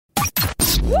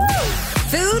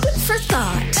Food for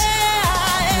thought.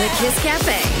 The Kiss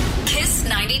Cafe. Kiss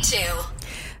 92.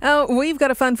 We've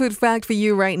got a fun food fact for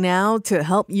you right now to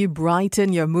help you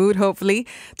brighten your mood, hopefully.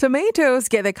 Tomatoes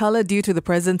get their color due to the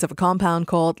presence of a compound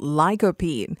called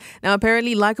lycopene. Now,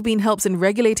 apparently, lycopene helps in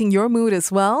regulating your mood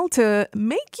as well to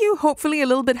make you hopefully a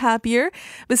little bit happier.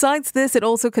 Besides this, it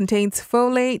also contains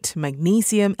folate,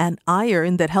 magnesium, and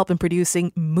iron that help in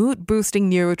producing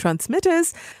mood-boosting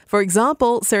neurotransmitters. For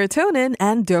example, serotonin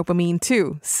and dopamine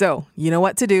too. So, you know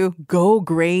what to do. Go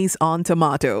graze on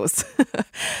tomatoes.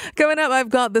 Coming up, I've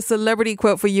got the celebrity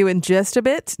quote for you in just a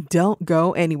bit. Don't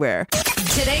go anywhere.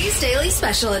 Today's daily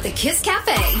special at the Kiss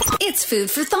Cafe. It's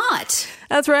food for thought.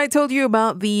 That's right. I told you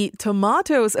about the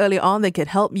tomatoes earlier on that could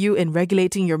help you in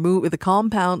regulating your mood with the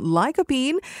compound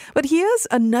lycopene. But here's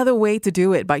another way to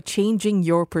do it by changing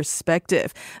your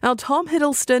perspective. Now, Tom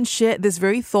Hiddleston shared this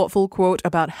very thoughtful quote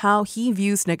about how he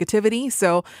views negativity.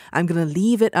 So I'm going to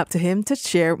leave it up to him to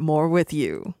share more with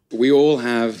you. We all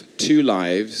have two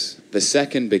lives. The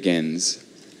second begins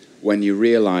when you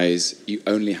realize you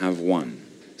only have one.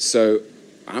 So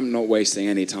I'm not wasting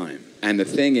any time. And the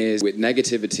thing is, with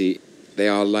negativity, they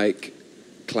are like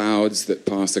clouds that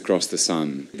pass across the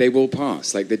sun. They will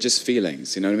pass, like they're just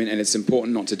feelings, you know what I mean? And it's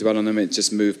important not to dwell on them,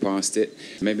 just move past it.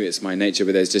 Maybe it's my nature,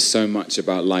 but there's just so much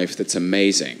about life that's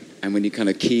amazing. And when you kind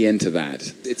of key into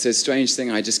that, it's a strange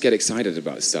thing. I just get excited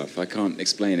about stuff. I can't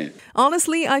explain it.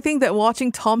 Honestly, I think that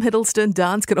watching Tom Hiddleston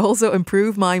dance could also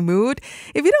improve my mood.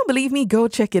 If you don't believe me, go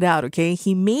check it out, okay?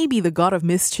 He may be the god of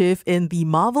mischief in the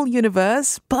Marvel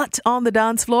universe, but on the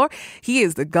dance floor, he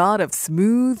is the god of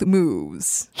smooth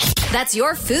moves. That's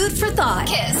your food for thought.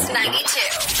 Kiss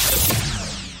 92.